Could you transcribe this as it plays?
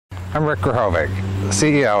I'm Rick Grahovic,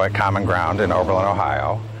 CEO at Common Ground in Oberlin,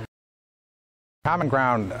 Ohio. Common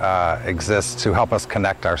Ground exists to help us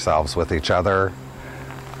connect ourselves with each other,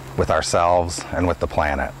 with ourselves, and with the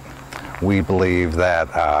planet. We believe that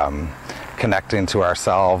connecting to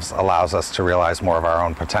ourselves allows us to realize more of our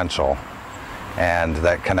own potential, and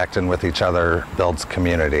that connecting with each other builds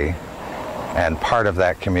community. And part of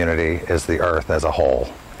that community is the Earth as a whole.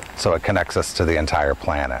 So it connects us to the entire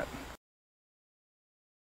planet.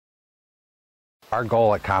 Our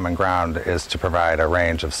goal at Common Ground is to provide a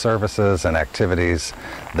range of services and activities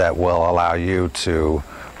that will allow you to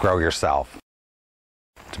grow yourself,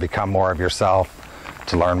 to become more of yourself,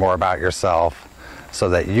 to learn more about yourself, so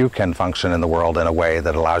that you can function in the world in a way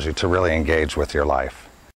that allows you to really engage with your life.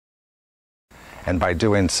 And by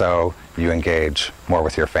doing so, you engage more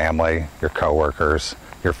with your family, your coworkers,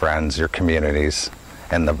 your friends, your communities,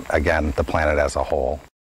 and again, the planet as a whole.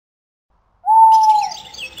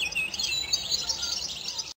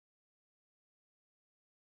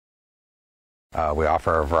 We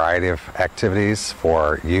offer a variety of activities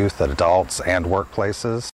for youth, adults, and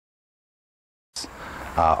workplaces,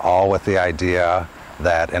 all with the idea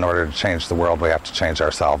that in order to change the world, we have to change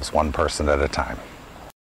ourselves one person at a time.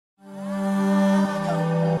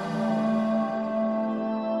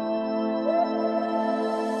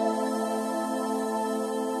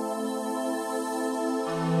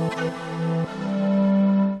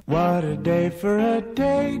 What a day for a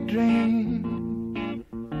daydream.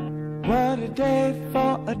 What a day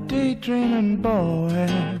for a daydreaming boy.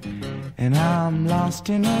 And I'm lost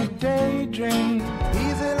in a daydream.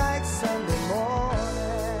 Easy like Sunday morning.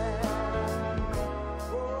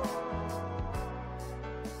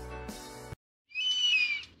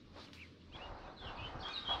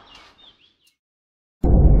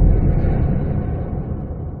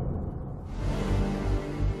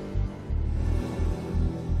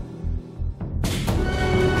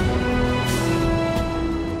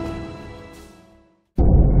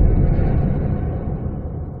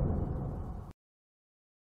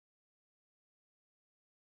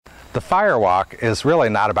 The fire walk is really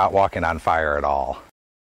not about walking on fire at all.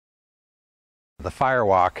 The fire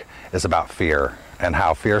walk is about fear and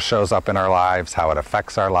how fear shows up in our lives, how it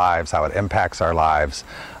affects our lives, how it impacts our lives.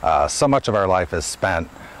 So much of our life is spent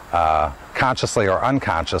consciously or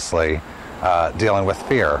unconsciously dealing with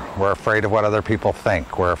fear. We're afraid of what other people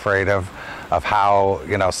think. We're afraid of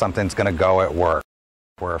how something's going to go at work.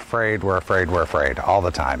 We're afraid all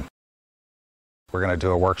the time. We're going to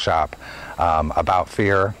do a workshop about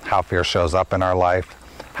fear, how fear shows up in our life,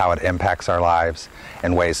 how it impacts our lives,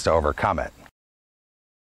 and ways to overcome it.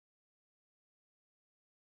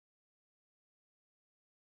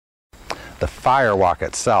 The fire walk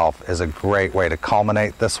itself is a great way to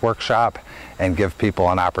culminate this workshop and give people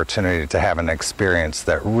an opportunity to have an experience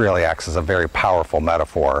that really acts as a very powerful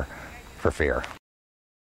metaphor for fear.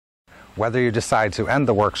 Whether you decide to end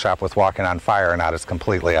the workshop with walking on fire or not is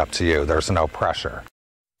completely up to you. There's no pressure.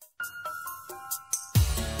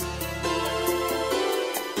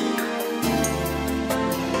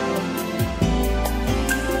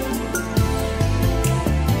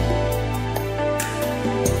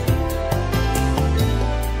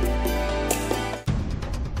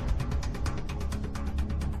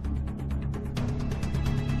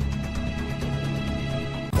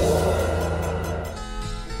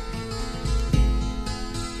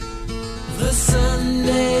 The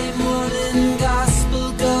Sunday morning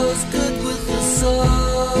gospel goes good with the soul.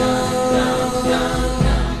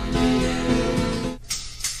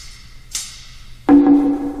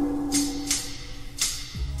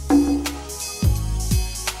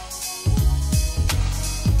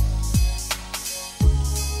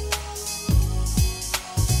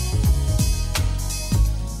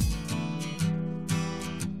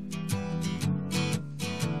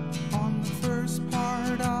 On the first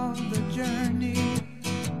part of the journey,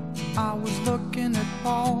 I was looking at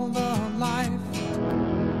all the life